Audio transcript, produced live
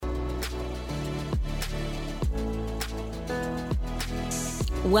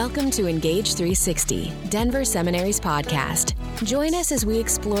Welcome to Engage 360, Denver Seminary's podcast. Join us as we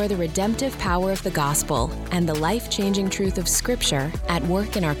explore the redemptive power of the gospel and the life-changing truth of Scripture at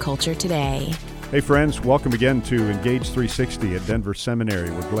work in our culture today. Hey friends, welcome again to Engage 360 at Denver Seminary.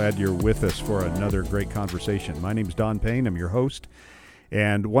 We're glad you're with us for another great conversation. My name is Don Payne, I'm your host,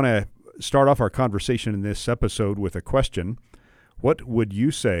 and want to start off our conversation in this episode with a question. What would you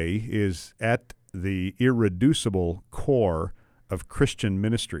say is at the irreducible core of Christian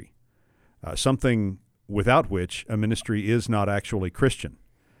ministry, something without which a ministry is not actually Christian?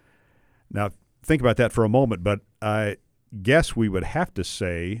 Now, think about that for a moment, but I guess we would have to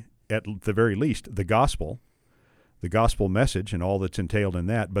say, at the very least, the gospel message and all that's entailed in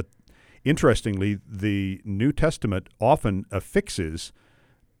that. But interestingly, the New Testament often affixes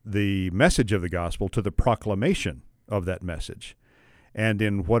the message of the gospel to the proclamation of that message. And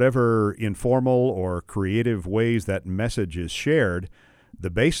in whatever informal or creative ways that message is shared, the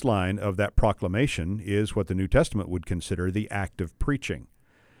baseline of that proclamation is what the New Testament would consider the act of preaching.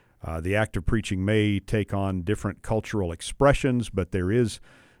 The act of preaching may take on different cultural expressions, but there is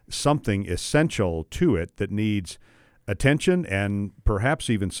something essential to it that needs attention and perhaps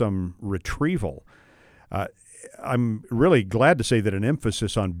even some retrieval. I'm really glad to say that an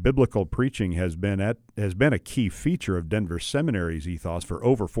emphasis on biblical preaching has been a key feature of Denver Seminary's ethos for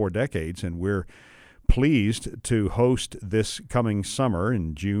over 4 decades, and we're pleased to host this coming summer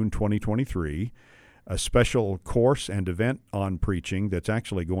in June 2023 a special course and event on preaching that's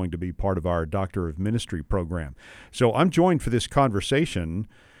actually going to be part of our Doctor of Ministry program. So I'm joined for this conversation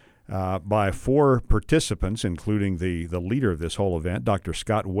by 4 participants, including the leader of this whole event, Dr.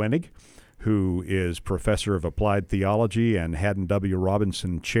 Scott Wenig, who is Professor of Applied Theology and Haddon W.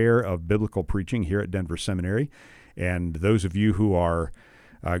 Robinson Chair of Biblical Preaching here at Denver Seminary. And those of you who are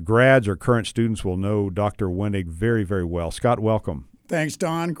grads or current students will know Dr. Wenig very, very well. Scott, welcome. Thanks,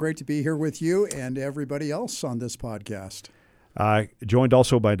 Don. Great to be here with you and everybody else on this podcast. Joined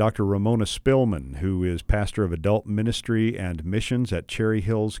also by Dr. Ramona Spilman, who is Pastor of Adult Ministry and Missions at Cherry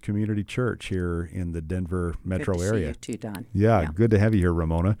Hills Community Church here in the Denver metro area. Good to see you too, Don. Yeah, good to have you here,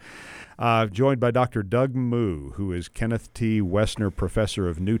 Ramona. Joined by Dr. Doug Moo, who is Kenneth T. Wessner Professor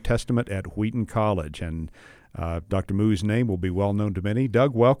of New Testament at Wheaton College. And Dr. Moo's name will be well known to many.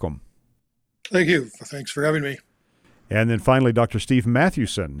 Doug, welcome. Thank you. Thanks for having me. And then finally, Dr. Steve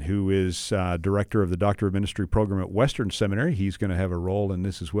Mathewson, who is Director of the Doctor of Ministry program at Western Seminary. He's going to have a role in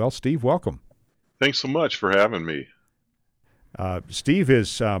this as well. Steve, welcome. Thanks so much for having me. Steve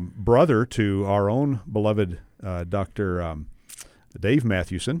is brother to our own beloved Dr. Dave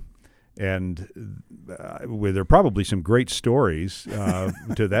Mathewson. And there are probably some great stories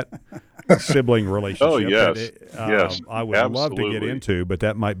to that sibling relationship. Oh, yes. Yes, I would absolutely. love to get into, but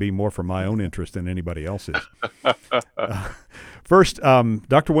that might be more for my own interest than anybody else's. First,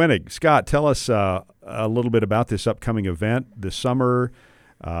 Dr. Wenig, Scott, tell us a little bit about this upcoming event this summer.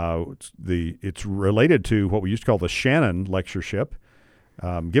 It's related to what we used to call the Shannon Lectureship.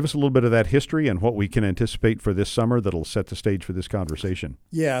 Give us a little bit of that history and what we can anticipate for this summer that'll set the stage for this conversation.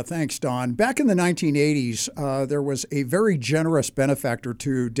 Yeah, thanks, Don. Back in the 1980s, there was a very generous benefactor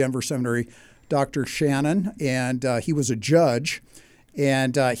to Denver Seminary, Dr. Shannon, and he was a judge.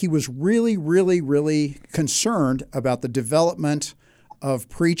 And he was really, really, really concerned about the development of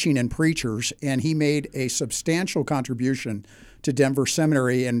preaching and preachers, and he made a substantial contribution to Denver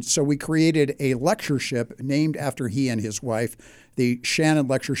Seminary. And so we created a lectureship named after he and his wife, the Shannon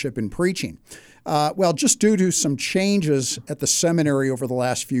Lectureship in Preaching. Well, just due to some changes at the seminary over the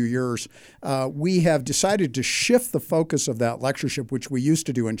last few years, we have decided to shift the focus of that lectureship, which we used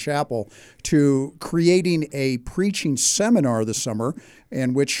to do in chapel, to creating a preaching seminar this summer,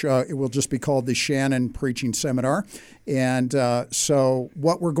 in which it will just be called the Shannon Preaching Seminar. And so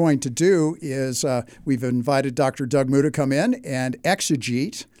what we're going to do is we've invited Dr. Doug Moo to come in and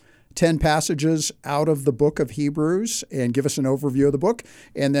exegete 10 passages out of the book of Hebrews and give us an overview of the book.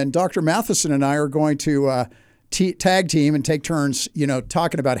 And then Dr. Mathewson and I are going to tag team and take turns,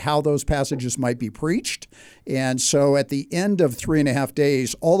 talking about how those passages might be preached. And so at the end of 3.5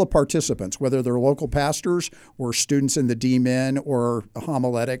 days, all the participants, whether they're local pastors or students in the D-Min or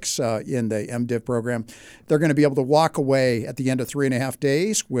homiletics in the MDiv program, they're going to be able to walk away at the end of 3.5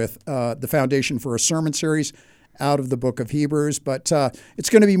 days with the foundation for a sermon series out of the book of Hebrews. But it's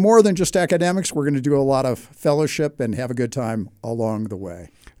going to be more than just academics. We're going to do a lot of fellowship and have a good time along the way.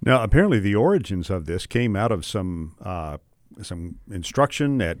 Now, apparently the origins of this came out of some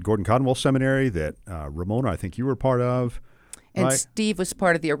instruction at Gordon Conwell Seminary that Ramona, I think you were part of. And right? Steve was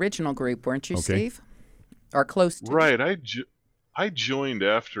part of the original group, weren't you, Okay. Steve? Or close to. Right. I joined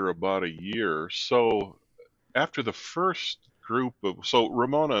after about a year. So after the first group so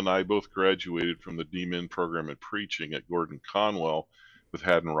Ramona and I both graduated from the D-Min program in preaching at Gordon Conwell with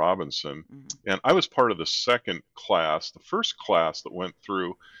Haddon Robinson. And I was part of the second class. The first class that went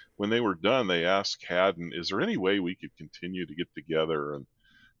through, when they were done, they asked Haddon, is there any way we could continue to get together and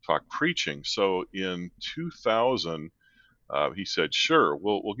talk preaching? So in 2000, he said, sure,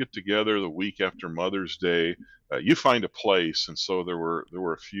 we'll get together the week after Mother's Day. You find a place. And so there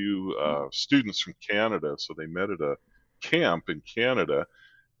were a few students from Canada. So they met at a camp in Canada.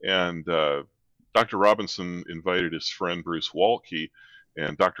 And Dr. Robinson invited his friend Bruce Waltke.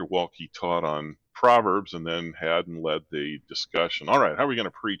 And Dr. Waltke taught on Proverbs, and then Haddon led the discussion. All right, how are we going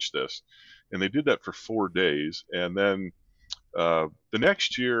to preach this? And they did that for 4 days. And then the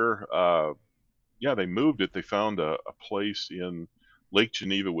next year, they moved it. They found a place in Lake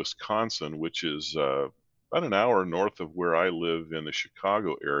Geneva, Wisconsin, which is about an hour north of where I live in the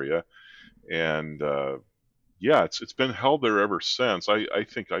Chicago area. And it's been held there ever since. I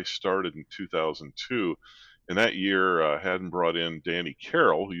think I started in 2002. And that year, Haddon brought in Danny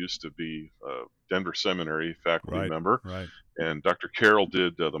Carroll, who used to be Denver Seminary faculty member. Right. And Dr. Carroll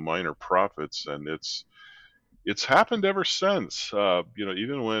did the Minor Prophets, and it's happened ever since.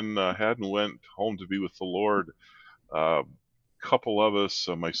 Even when Haddon went home to be with the Lord, a couple of us,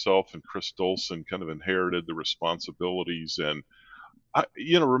 myself and Chris Dolson, kind of inherited the responsibilities. And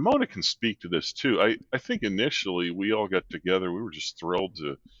Ramona can speak to this too. I think initially we all got together. We were just thrilled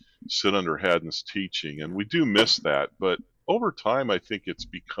to sit under Haddon's teaching, and we do miss that. But over time, I think it's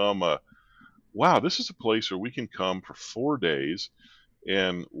become this is a place where we can come for 4 days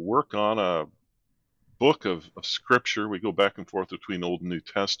and work on a book of Scripture. We go back and forth between Old and New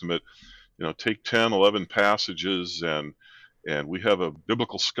Testament, take 10, 11 passages, and we have a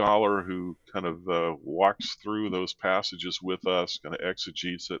biblical scholar who kind of walks through those passages with us, kind of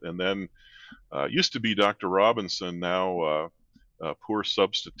exegetes it. And then used to be Dr. Robinson, now poor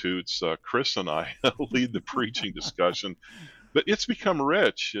substitutes. Chris and I lead the preaching discussion. But it's become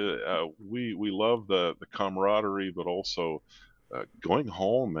rich. We love the camaraderie, but also going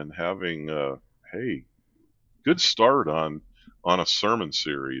home and having, good start on a sermon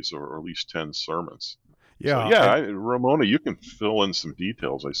series, or at least 10 sermons. Yeah. Ramona, you can fill in some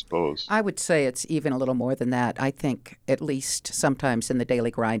details, I suppose. I would say it's even a little more than that. I think at least sometimes in the daily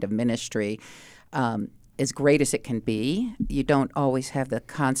grind of ministry, as great as it can be, you don't always have the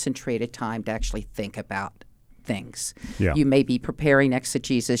concentrated time to actually think about things. Yeah. You may be preparing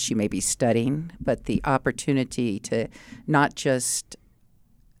exegesis, you may be studying, but the opportunity to not just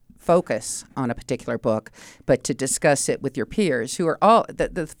focus on a particular book, but to discuss it with your peers who are all,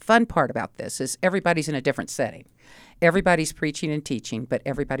 the fun part about this is everybody's in a different setting. Everybody's preaching and teaching, but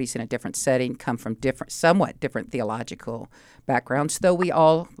everybody's in a different setting, come from somewhat different theological backgrounds, though we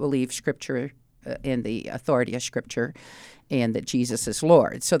all believe Scripture in the authority of Scripture and that Jesus is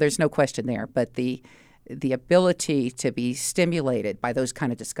Lord. So there's no question there. But the ability to be stimulated by those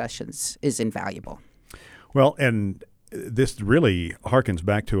kind of discussions is invaluable. Well, and this really harkens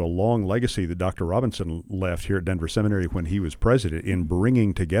back to a long legacy that Dr. Robinson left here at Denver Seminary when he was president in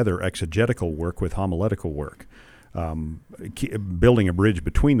bringing together exegetical work with homiletical work, building a bridge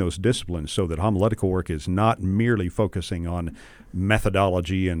between those disciplines so that homiletical work is not merely focusing on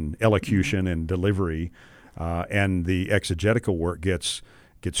methodology and elocution and delivery, and the exegetical work gets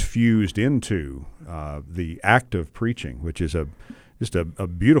fused into the act of preaching, which is just a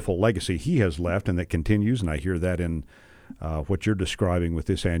beautiful legacy he has left, and that continues, and I hear that in what you're describing with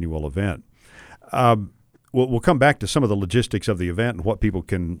this annual event. We'll come back to some of the logistics of the event and what people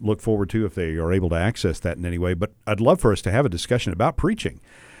can look forward to if they are able to access that in any way, but I'd love for us to have a discussion about preaching.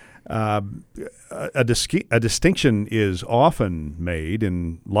 A distinction is often made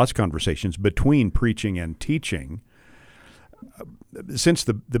in lots of conversations between preaching and teaching. Since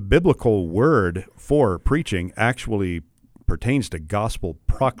the biblical word for preaching actually pertains to gospel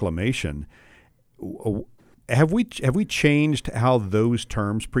proclamation, have we changed how those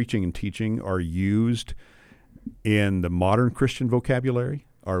terms, preaching and teaching, are used in the modern Christian vocabulary?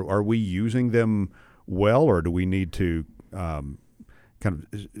 Are we using them well, or do we need to kind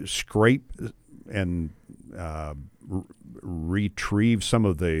of scrape and retrieve some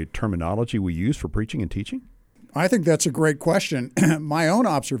of the terminology we use for preaching and teaching? I think that's a great question. My own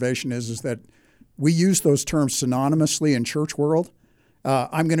observation is that we use those terms synonymously in church world.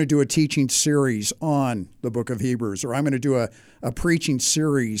 I'm going to do a teaching series on the book of Hebrews, or I'm going to do a preaching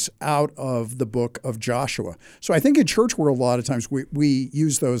series out of the book of Joshua. So I think in church world, a lot of times we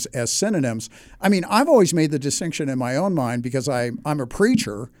use those as synonyms. I mean, I've always made the distinction in my own mind because I'm a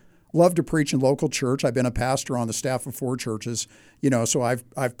preacher. love to preach in local church. I've been a pastor on the staff of 4 churches, so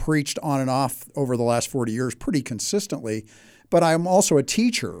I've preached on and off over the last 40 years pretty consistently. But I'm also a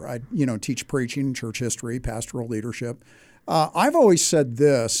teacher. I teach preaching, church history, pastoral leadership. I've always said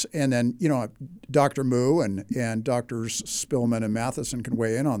this, and then Dr. Moo and Drs. Spilman and Mathewson can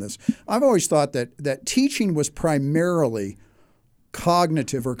weigh in on this. I've always thought that teaching was primarily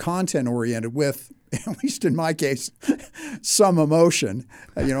cognitive or content oriented with, at least in my case, some emotion.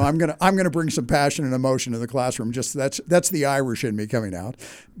 I'm gonna bring some passion and emotion to the classroom. Just that's the Irish in me coming out.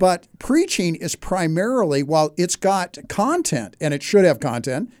 But preaching is primarily, while it's got content, and it should have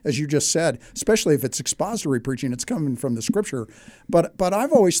content, as you just said, especially if it's expository preaching, it's coming from the Scripture. But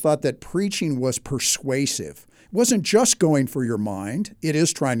I've always thought that preaching was persuasive. It wasn't just going for your mind. It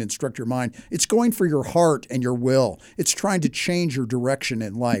is trying to instruct your mind. It's going for your heart and your will. It's trying to change your direction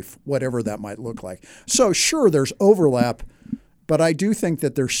in life, whatever that might look like. So sure, there's overlap, but I do think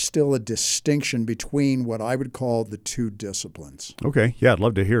that there's still a distinction between what I would call the 2 disciplines. Okay. Yeah, I'd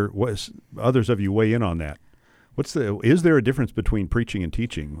love to hear what others of you weigh in on that. Is there a difference between preaching and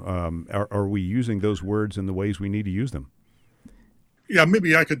teaching? Are we using those words in the ways we need to use them? Yeah,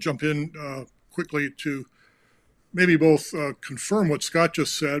 maybe I could jump in quickly to maybe both confirm what Scott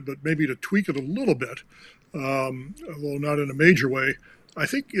just said, but maybe to tweak it a little bit, although not in a major way. I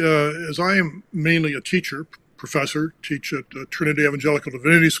think as I am mainly a teacher, professor, teach at Trinity Evangelical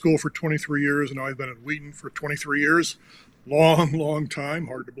Divinity School for 23 years, and now I've been at Wheaton for 23 years. Long time,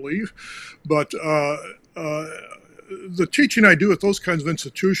 hard to believe. But the teaching I do at those kinds of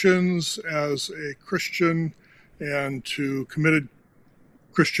institutions as a Christian and to committed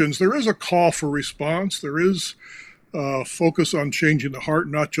Christians, there is a call for response. There is focus on changing the heart,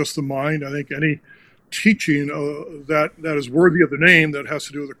 not just the mind. I think any teaching that is worthy of the name, that has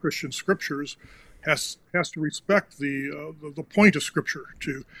to do with the Christian scriptures, has to respect the point of Scripture,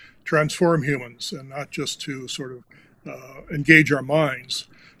 to transform humans and not just to sort of engage our minds.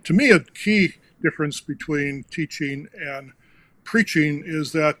 To me, a key difference between teaching and preaching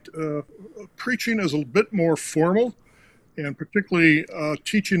is that preaching is a bit more formal. And particularly,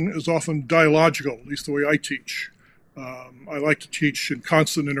 teaching is often dialogical, at least the way I teach. I like to teach in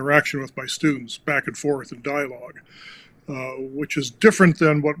constant interaction with my students, back and forth in dialogue, which is different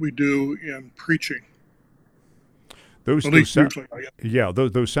than what we do in preaching. Those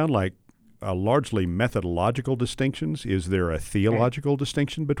sound like largely methodological distinctions. Is there a theological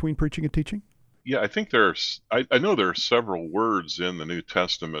distinction between preaching and teaching? Yeah, I think I know there are several words in the New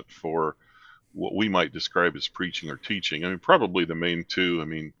Testament for what we might describe as preaching or teaching. I mean, probably the main 2,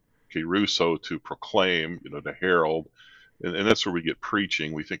 kerusso, to proclaim, to herald, and that's where we get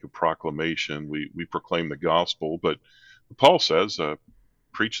preaching. We think of proclamation. We proclaim the gospel, but Paul says,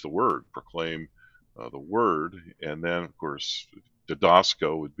 preach the word, proclaim the word, and then, of course,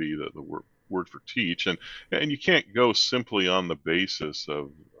 didasko would be the word for teach, and you can't go simply on the basis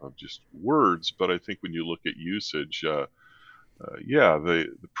of just words, but I think when you look at usage, the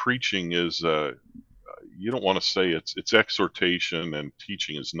preaching is, you don't want to say it's exhortation and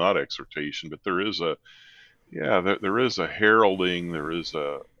teaching is not exhortation, but there is a heralding, there is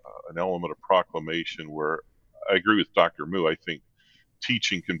an element of proclamation where I agree with Dr. Moo. I think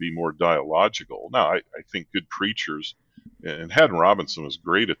teaching can be more dialogical. Now, I think good preachers, and Haddon Robinson was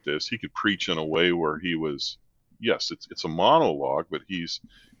great at this, he could preach in a way where he was, yes, it's a monologue, but he's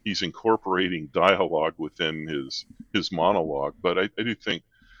incorporating dialogue within his monologue. But I do think,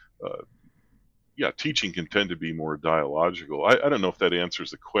 teaching can tend to be more dialogical. I don't know if that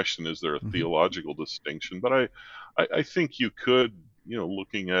answers the question. Is there a theological distinction? But I think you could,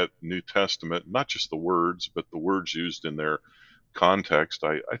 looking at New Testament, not just the words, but the words used in their context,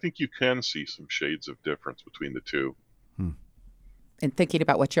 I think you can see some shades of difference between the 2. And thinking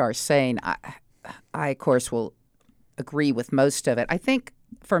about what you are saying, I of course, will agree with most of it. I think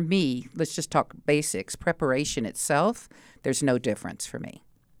for me, let's just talk basics. Preparation itself, there's no difference for me.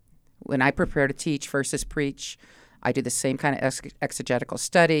 When I prepare to teach versus preach, I do the same kind of exegetical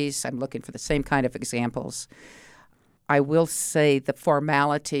studies. I'm looking for the same kind of examples. I will say the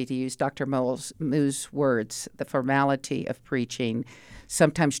formality, to use Dr. Moo's words, the formality of preaching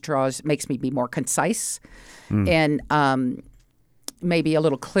sometimes makes me be more concise and maybe a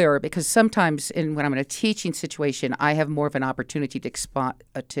little clearer, because sometimes when I'm in a teaching situation, I have more of an opportunity to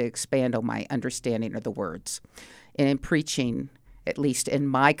expand on my understanding of the words. And in preaching, at least in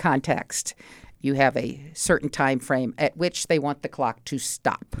my context, you have a certain time frame at which they want the clock to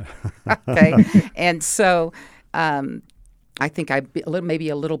stop. Okay, and so I think I'm maybe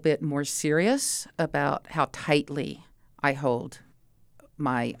a little bit more serious about how tightly I hold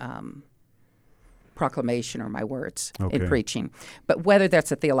my proclamation or my words in Okay. preaching. But whether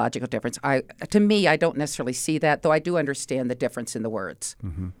that's a theological difference, to me, I don't necessarily see that, though I do understand the difference in the words.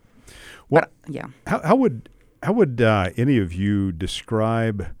 Well, But yeah. How would any of you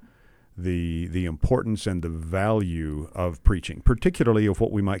describe the importance and the value of preaching, particularly of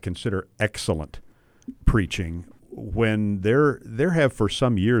what we might consider excellent preaching, when there have for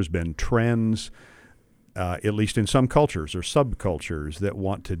some years been trends, at least in some cultures or subcultures, that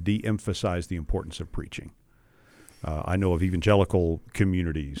want to de-emphasize the importance of preaching? I know of evangelical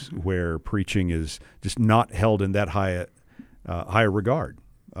communities where preaching is just not held in that high regard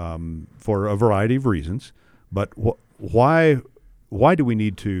for a variety of reasons. But why do we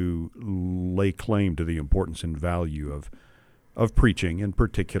need to lay claim to the importance and value of preaching, and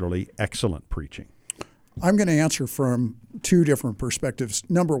particularly excellent preaching? I'm going to answer from two different perspectives.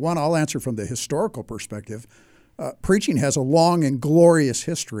 Number one, I'll answer from the historical perspective. Preaching has a long and glorious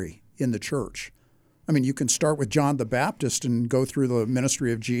history in the church. I mean, you can start with John the Baptist and go through the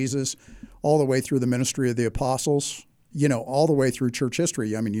ministry of Jesus, all the way through the ministry of the apostles, all the way through church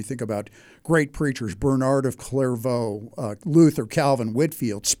history. I mean, you think about great preachers, Bernard of Clairvaux, Luther, Calvin,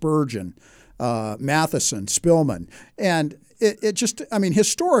 Whitefield, Spurgeon, Mathewson, Spilman. And it just, I mean,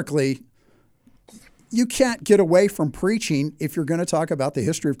 historically, you can't get away from preaching if you're going to talk about the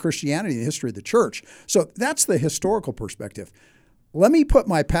history of Christianity, the history of the church. So that's the historical perspective. Let me put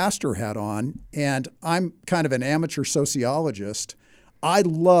my pastor hat on, and I'm kind of an amateur sociologist. I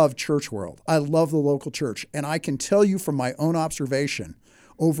love church world. I love the local church. And I can tell you from my own observation,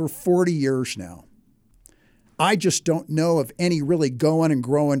 over 40 years now, I just don't know of any really going and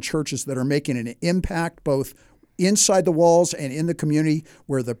growing churches that are making an impact both inside the walls and in the community,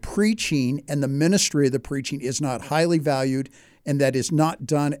 where the preaching and the ministry of the preaching is not highly valued, and that is not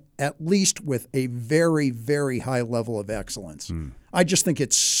done at least with a very, very high level of excellence. I just think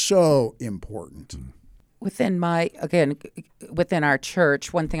it's so important. Within our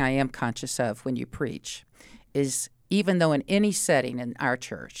church, one thing I am conscious of when you preach is, even though in any setting in our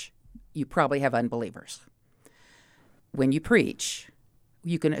church, you probably have unbelievers, when you preach,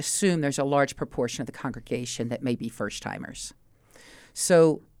 you can assume there's a large proportion of the congregation that may be first-timers.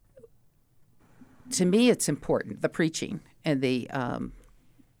 So to me, it's important, the preaching and the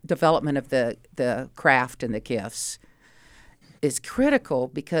development of the craft and the gifts is critical,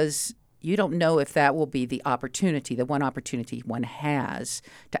 because you don't know if that will be the one opportunity one has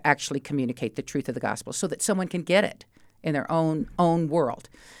to actually communicate the truth of the gospel so that someone can get it in their own world.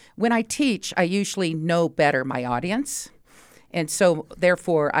 When I teach, I usually know better my audience, and so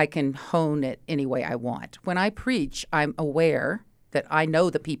therefore I can hone it any way I want. When I preach, I'm aware that I know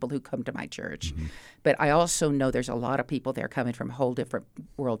the people who come to my church, but I also know there's a lot of people there coming from whole different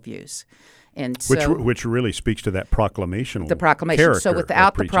worldviews. And so, which really speaks to that proclamational the proclamation. character So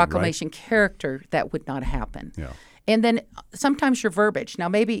without preaching, the proclamation character, that would not happen. Yeah. And then sometimes your verbiage. Now,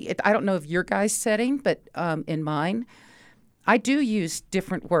 maybe I don't know of your guys' setting, but in mine, I do use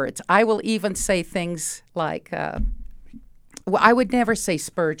different words. I will even say things like, I would never say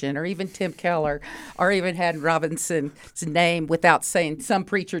Spurgeon or even Tim Keller or even Haddon Robinson's name without saying some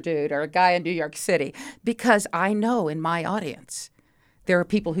preacher dude or a guy in New York City, because I know in my audience there are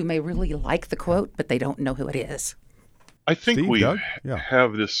people who may really like the quote, but they don't know who it is. I think Steve, we Doug? Yeah.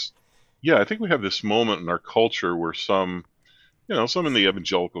 have this. Yeah, I think we have this moment in our culture where some in the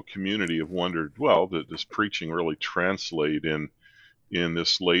evangelical community have wondered, well, does preaching really translate in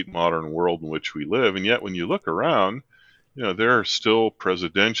this late modern world in which we live? And yet, when you look around, there are still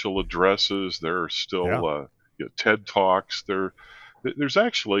presidential addresses. There are still TED Talks. There's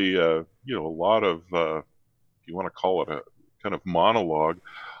actually a lot of if you want to call it a kind of monologue.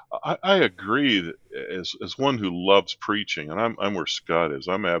 I agree that as one who loves preaching, and I'm where Scott is.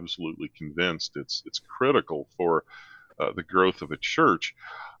 I'm absolutely convinced it's critical for the growth of a church.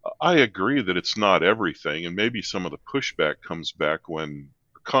 I agree that it's not everything, and maybe some of the pushback comes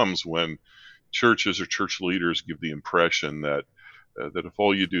when churches or church leaders give the impression that if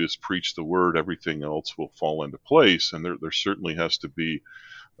all you do is preach the word, everything else will fall into place. And there certainly has to be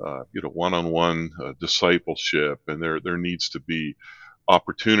one-on-one discipleship, and there needs to be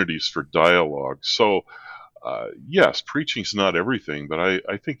opportunities for dialogue. So yes, preaching's not everything, but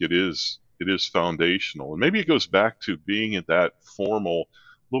I think it is foundational. And maybe it goes back to being at that formal,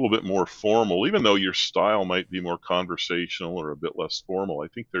 a little bit more formal, even though your style might be more conversational or a bit less formal. I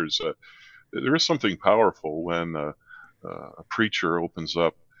think there is something powerful when a preacher opens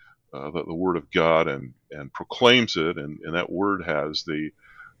up the Word of God and proclaims it, and that Word has the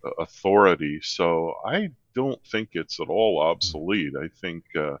authority. So I don't think it's at all obsolete. I think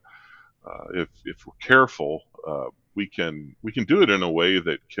if we're careful, we can do it in a way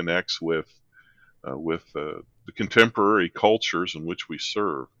that connects with with the contemporary cultures in which we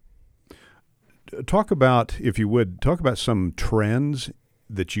serve. Talk about, if you would, talk about some trends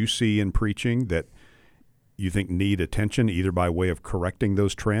that you see in preaching that you think need attention, either by way of correcting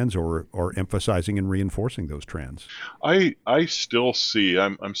those trends or emphasizing and reinforcing those trends. I still see,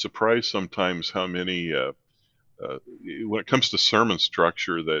 I'm surprised sometimes how many, when it comes to sermon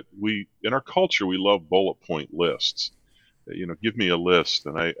structure, that in our culture, we love bullet point lists. Give me a list.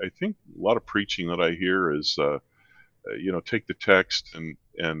 And I think a lot of preaching that I hear is, take the text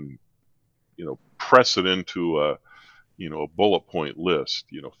and press it into a bullet point list,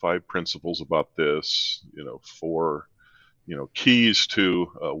 5 principles about this, 4, keys to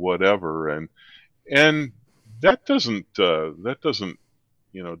whatever. And that doesn't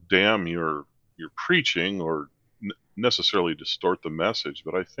damn your preaching or necessarily distort the message.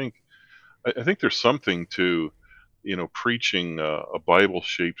 But I think there's something to, preaching a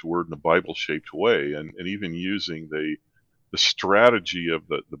Bible-shaped word in a Bible-shaped way, and even using the strategy of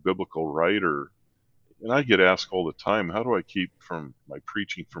the biblical writer. And I get asked all the time, how do I keep from my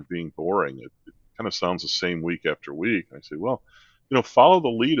preaching from being boring? It kind of sounds the same week after week. I say, well, follow the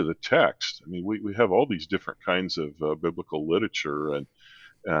lead of the text. I mean, we have all these different kinds of biblical literature, and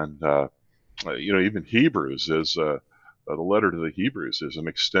even Hebrews is the letter to the Hebrews is an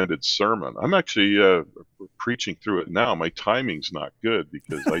extended sermon. I'm actually preaching through it now. My timing's not good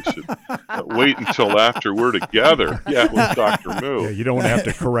because I should wait until after we're together. Yeah, with Dr. Moo. Yeah, you don't have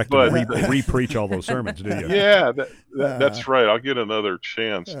to correct and re-preach all those sermons, do you? Yeah, that's right. I'll get another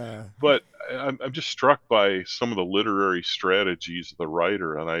chance. But I'm just struck by some of the literary strategies of the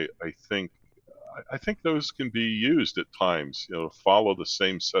writer, and I think those can be used at times. Follow the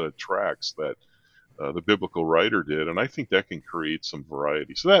same set of tracks that the biblical writer did, and I think that can create some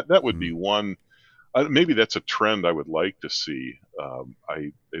variety. So that would be one. Maybe that's a trend I would like to see.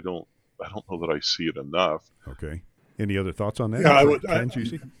 I don't know that I see it enough. Okay. Any other thoughts on that? Yeah, I would. Trends you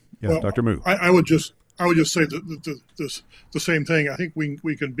see? Yeah, Well, Dr. Moo. I would just say the same thing. I think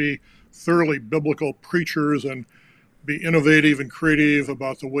we can be thoroughly biblical preachers and be innovative and creative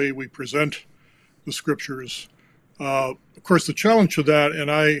about the way we present the scriptures. Of course, the challenge to that,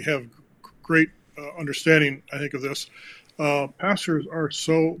 and I have great understanding, I think, of this. Pastors are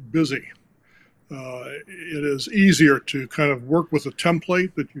so busy. It is easier to kind of work with a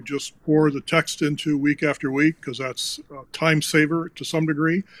template that you just pour the text into week after week, because that's a time saver to some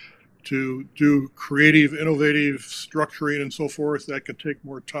degree. To do creative, innovative structuring and so forth, that can take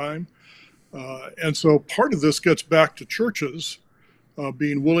more time. And so part of this gets back to churches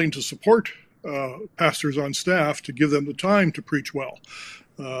being willing to support pastors on staff to give them the time to preach well.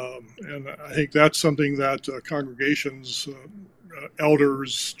 And I think that's something that congregations,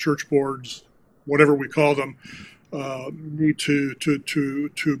 elders, church boards, whatever we call them, need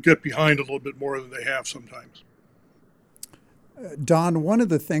to get behind a little bit more than they have sometimes. Don, one of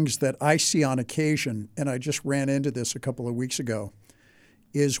the things that I see on occasion, and I just ran into this a couple of weeks ago,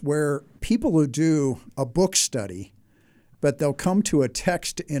 is where people who do a book study, but they'll come to a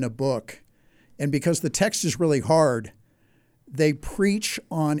text in a book, and because the text is really hard, they preach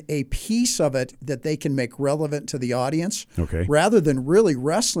on a piece of it that they can make relevant to the audience, rather than really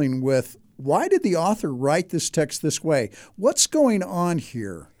wrestling with, why did the author write this text this way? What's going on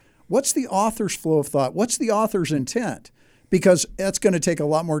here? What's the author's flow of thought? What's the author's intent? Because that's going to take a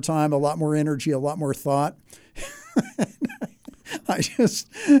lot more time, a lot more energy, a lot more thought. I just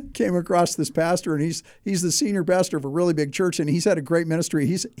came across this pastor, and he's the senior pastor of a really big church, and he's had a great ministry.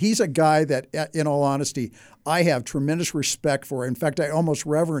 He's a guy that, in all honesty, I have tremendous respect for. In fact, I almost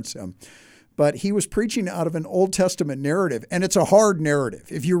reverence him. But he was preaching out of an Old Testament narrative, and it's a hard narrative.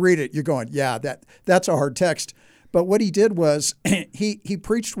 If you read it, you're going, yeah, that's a hard text. But what he did was he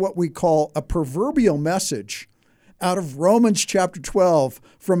preached what we call a proverbial message out of Romans chapter 12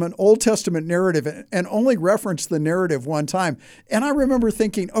 from an Old Testament narrative, and only referenced the narrative one time. And I remember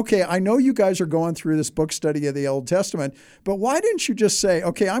thinking, okay, I know you guys are going through this book study of the Old Testament, but why didn't you just say,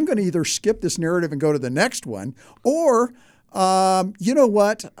 okay, I'm going to either skip this narrative and go to the next one, or you know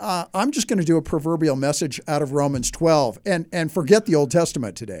what, I'm just going to do a proverbial message out of Romans 12 and forget the Old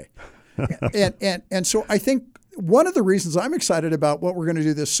Testament today. and so I think one of the reasons I'm excited about what we're going to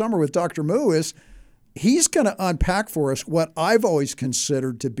do this summer with Dr. Moo is he's going to unpack for us what I've always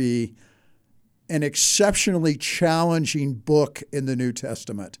considered to be an exceptionally challenging book in the New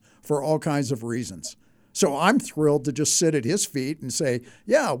Testament for all kinds of reasons. So I'm thrilled to just sit at his feet and say,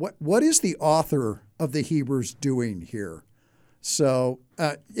 yeah, what is the author of the Hebrews doing here? So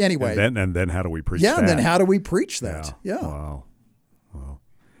anyway. And then how do we preach that? Yeah, and then how do we preach that? Yeah. Wow.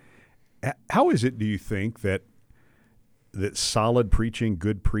 How is it, do you think, that that solid preaching,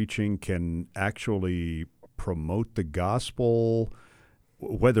 good preaching, can actually promote the gospel,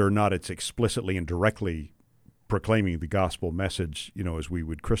 whether or not it's explicitly and directly proclaiming the gospel message, as we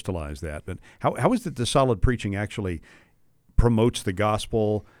would crystallize that. But how is it the solid preaching actually promotes the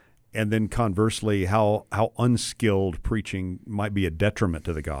gospel, and then conversely, how unskilled preaching might be a detriment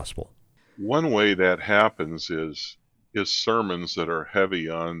to the gospel? One way that happens is sermons that are heavy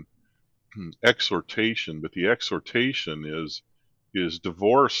on exhortation, but the exhortation is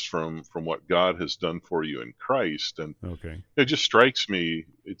divorced from what God has done for you in Christ. And okay, it just strikes me,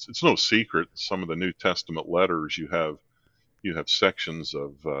 it's no secret, some of the New Testament letters, you have sections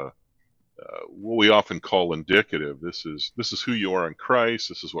of what we often call indicative. This is who you are in Christ.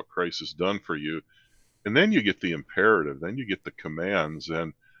 This is what Christ has done for you. And then you get the imperative, then you get the commands.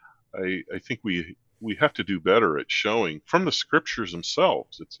 And I think we have to do better at showing from the scriptures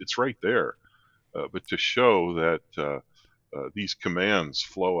themselves. It's right there, but to show that these commands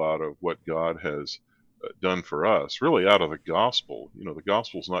flow out of what God has done for us, really out of the gospel. The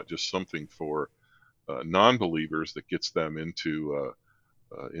gospel is not just something for non-believers that gets them into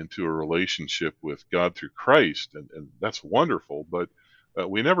a relationship with God through Christ, and that's wonderful. But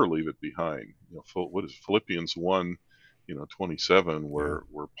we never leave it behind. What is Philippians 1, 27, where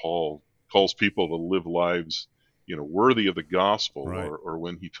Paul calls people to live lives, worthy of the gospel, right. or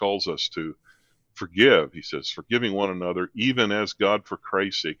when he tells us to forgive, he says, forgiving one another, even as God for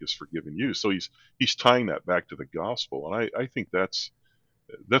Christ's sake has forgiven you. So he's tying that back to the gospel, and I think that's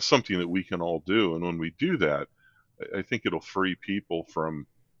something that we can all do. And when we do that, I think it'll free people from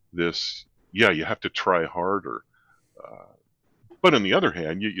this. Yeah, you have to try harder, but on the other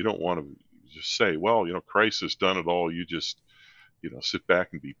hand, you don't want to just say, well, Christ has done it all. You just sit back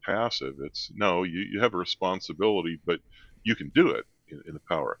and be passive. No, you have a responsibility, but you can do it in the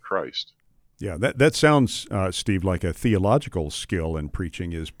power of Christ. Yeah, that sounds, Steve, like a theological skill in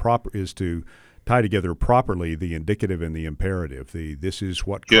preaching is to tie together properly the indicative and the imperative. This is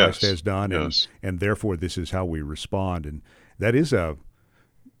what Christ has done, and therefore this is how we respond. And that is a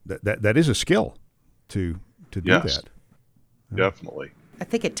skill to do that. Definitely. I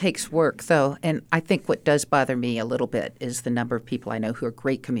think it takes work, though, and I think what does bother me a little bit is the number of people I know who are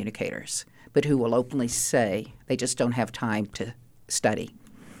great communicators, but who will openly say they just don't have time to study.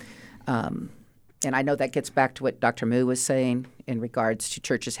 And I know that gets back to what Dr. Moo was saying in regards to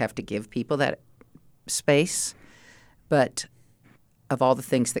churches have to give people that space. But of all the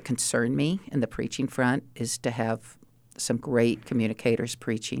things that concern me in the preaching front is to have some great communicators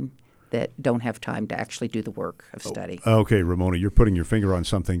preaching that don't have time to actually do the work of study. Okay, Ramona, you're putting your finger on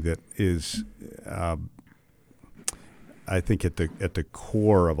something that is, I think, at the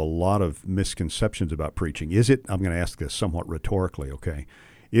core of a lot of misconceptions about preaching. I'm going to ask this somewhat rhetorically, okay?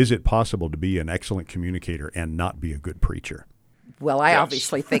 Is it possible to be an excellent communicator and not be a good preacher? Well, I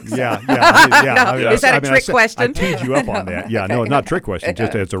obviously think so. Is that a trick question? I teed you up on that. Yeah, okay. No, not a trick question,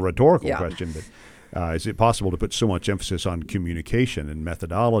 just as a rhetorical question. But is it possible to put so much emphasis on communication and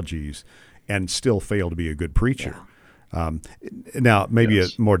methodologies and still fail to be a good preacher? Yeah. Now, maybe a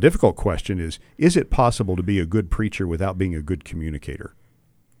more difficult question is it possible to be a good preacher without being a good communicator?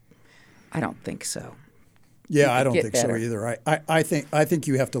 I don't think so. Yeah, I don't think so either. I think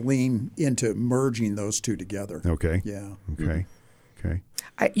you have to lean into merging those two together. Okay. Yeah. Okay. Okay.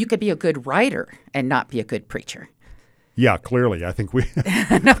 You could be a good writer and not be a good preacher. Yeah, clearly. I think we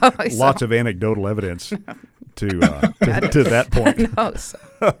lots of anecdotal evidence to that point.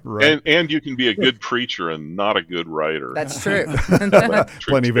 No, right. And you can be a good preacher and not a good writer. That's true.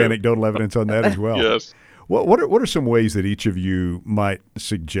 Plenty of anecdotal evidence on that as well. Yes. What are some ways that each of you might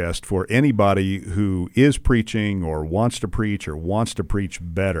suggest for anybody who is preaching or wants to preach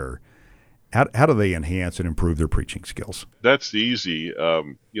better? How do they enhance and improve their preaching skills? That's easy.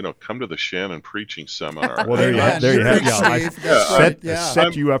 Come to the Shannon preaching seminar. Well, there you have it.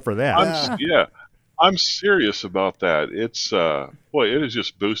 Set you up for that. I'm serious about that. It's it has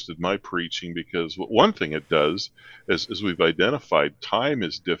just boosted my preaching, because one thing it does, as we've identified, time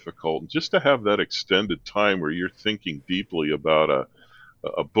is difficult. And just to have that extended time where you're thinking deeply about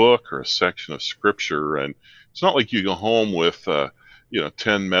a book or a section of scripture, and it's not like you go home with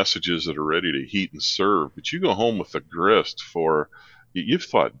 10 messages that are ready to heat and serve, but you go home with a grist for you've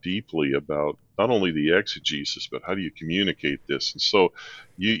thought deeply about not only the exegesis, but how do you communicate this? And so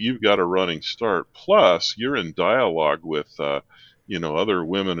you've got a running start. Plus, you're in dialogue with other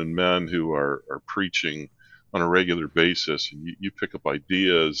women and men who are preaching on a regular basis, and you pick up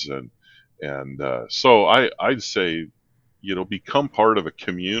ideas, and so I'd say become part of a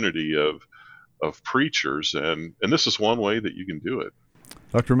community of preachers, and this is one way that you can do it.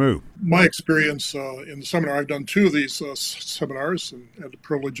 Dr. Moo. My experience in the seminar, I've done 2 of these seminars and had the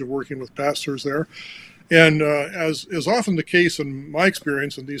privilege of working with pastors there. And as is often the case in my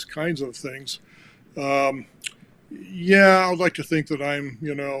experience in these kinds of things, I'd like to think that I'm,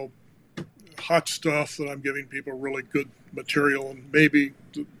 hot stuff, that I'm giving people really good material, and maybe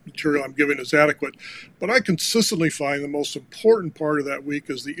the material I'm giving is adequate. But I consistently find the most important part of that week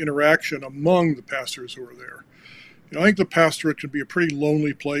is the interaction among the pastors who are there. I think the pastorate can be a pretty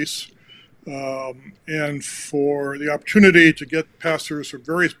lonely place. And for the opportunity to get pastors from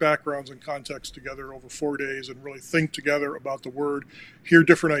various backgrounds and contexts together over 4 days and really think together about the Word, hear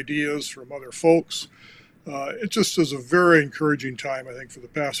different ideas from other folks, it just is a very encouraging time, I think, for the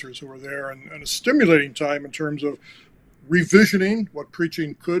pastors who are there, and a stimulating time in terms of revisioning what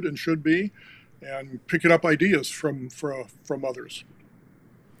preaching could and should be and picking up ideas from others.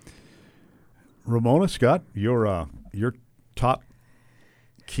 Ramona, Scott, your top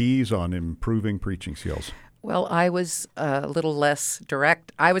keys on improving preaching skills? Well, I was a little less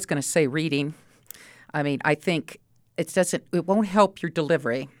direct. I was going to say reading. I mean, I think it won't help your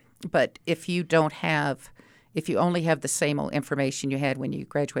delivery, but if you only have the same old information you had when you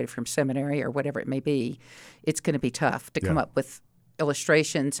graduated from seminary or whatever it may be, it's going to be tough to come up with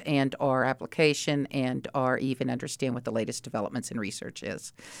illustrations and or application and or even understand what the latest developments in research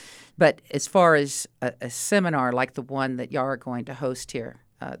is. But as far as a seminar like the one that y'all are going to host here,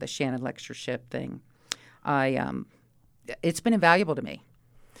 the Shannon Lectureship thing, it's been invaluable to me.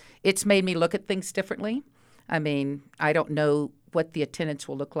 It's made me look at things differently. I mean, I don't know what the attendance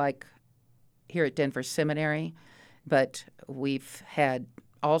will look like here at Denver Seminary, but we've had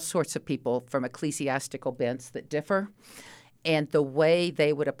all sorts of people from ecclesiastical bents that differ, and the way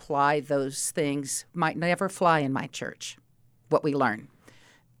they would apply those things might never fly in my church, what we learn.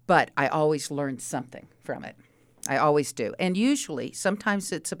 But I always learn something from it. I always do. And usually,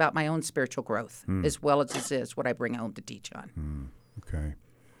 sometimes it's about my own spiritual growth as well as it is what I bring home to teach on. Okay.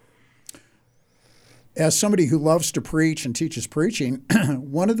 As somebody who loves to preach and teaches preaching,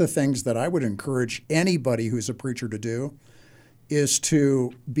 one of the things that I would encourage anybody who's a preacher to do is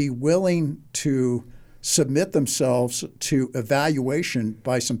to be willing to submit themselves to evaluation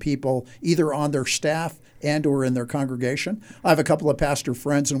by some people either on their staff and or in their congregation. I have a couple of pastor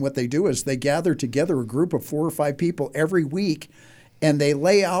friends, and what they do is they gather together a group of 4 or 5 people every week, and they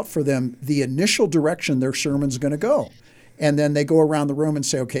lay out for them the initial direction their sermon's going to go. And then they go around the room and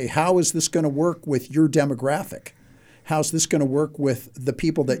say, okay, how is this going to work with your demographic? How's this going to work with the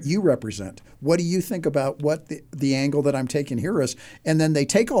people that you represent? What do you think about what the angle that I'm taking here is? And then they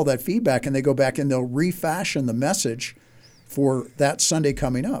take all that feedback and they go back and they'll refashion the message for that Sunday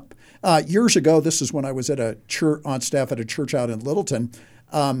coming up. Years ago, this is when I was at a church, on staff at a church out in Littleton,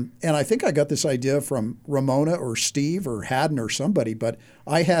 and I think I got this idea from Ramona or Steve or Haddon or somebody, but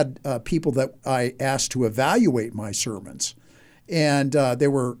I had people that I asked to evaluate my sermons. And they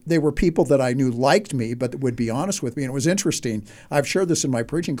were people that I knew liked me, but would be honest with me. And it was interesting. I've shared this in my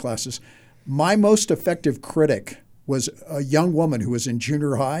preaching classes. My most effective critic was a young woman who was in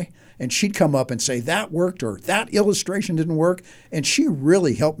junior high, and she'd come up and say, that worked, or that illustration didn't work. And she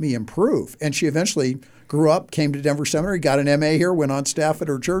really helped me improve. And she eventually grew up, came to Denver Seminary, got an MA here, went on staff at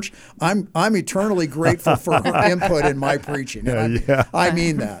her church. I'm eternally grateful for her input in my preaching. I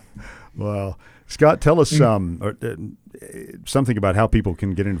mean that. Well, Scott, tell us something about how people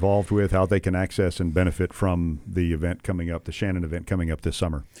can get involved with, how they can access and benefit from the event coming up, the Shannon event coming up this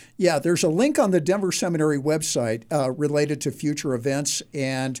summer. Yeah, there's a link on the Denver Seminary website related to future events,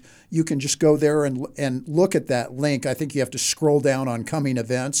 and you can just go there and look at that link. I think you have to scroll down on coming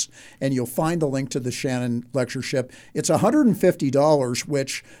events, and you'll find the link to the Shannon Lectureship. It's $150,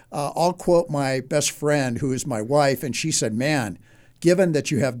 which I'll quote my best friend, who is my wife, and she said, man, given that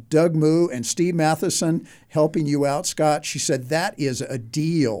you have Doug Moo and Steve Mathewson helping you out, Scott, she said, that is a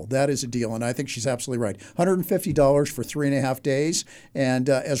deal. That is a deal. And I think she's absolutely right. $150 for 3.5 days. And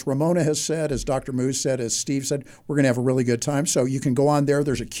as Ramona has said, as Dr. Moo said, as Steve said, we're going to have a really good time. So you can go on there.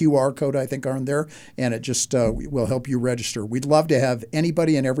 There's a QR code, I think, on there, and it just will help you register. We'd love to have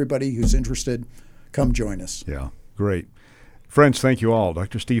anybody and everybody who's interested come join us. Yeah, great. Friends, thank you all.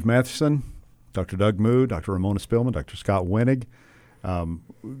 Dr. Steve Mathewson, Dr. Doug Moo, Dr. Ramona Spilman, Dr. Scott Wenig.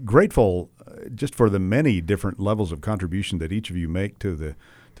 Grateful just for the many different levels of contribution that each of you make to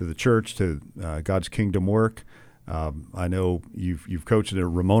the church, to God's kingdom work. I know you've coached there.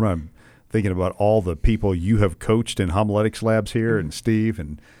 Ramona, I'm thinking about all the people you have coached in homiletics labs here, and Steve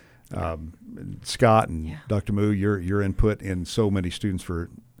and Scott and Dr. Moo, your input in so many students for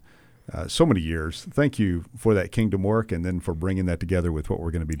so many years. Thank you for that kingdom work, and then for bringing that together with what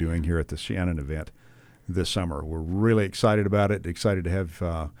we're going to be doing here at the Shannon event this summer. We're really excited about it, excited to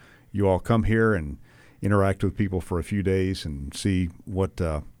have you all come here and interact with people for a few days and see what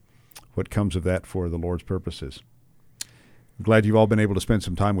comes of that for the Lord's purposes. I'm glad you've all been able to spend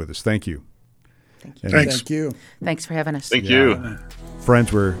some time with us. Thank you. Thank you. Thanks. Thank you. Thanks for having us. Thank you.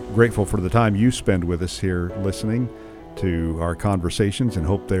 Friends, we're grateful for the time you spend with us here listening to our conversations and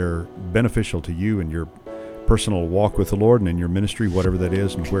hope they're beneficial to you in your personal walk with the Lord and in your ministry, whatever that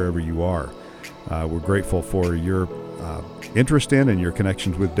is and wherever you are. We're grateful for your interest in and your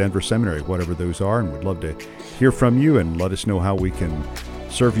connections with Denver Seminary, whatever those are, and we'd love to hear from you and let us know how we can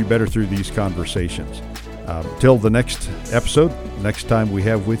serve you better through these conversations. Till the next episode, next time we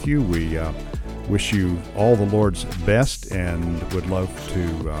have with you, we wish you all the Lord's best and would love to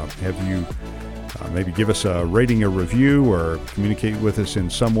have you maybe give us a rating or review or communicate with us in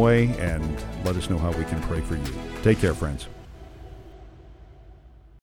some way and let us know how we can pray for you. Take care, friends.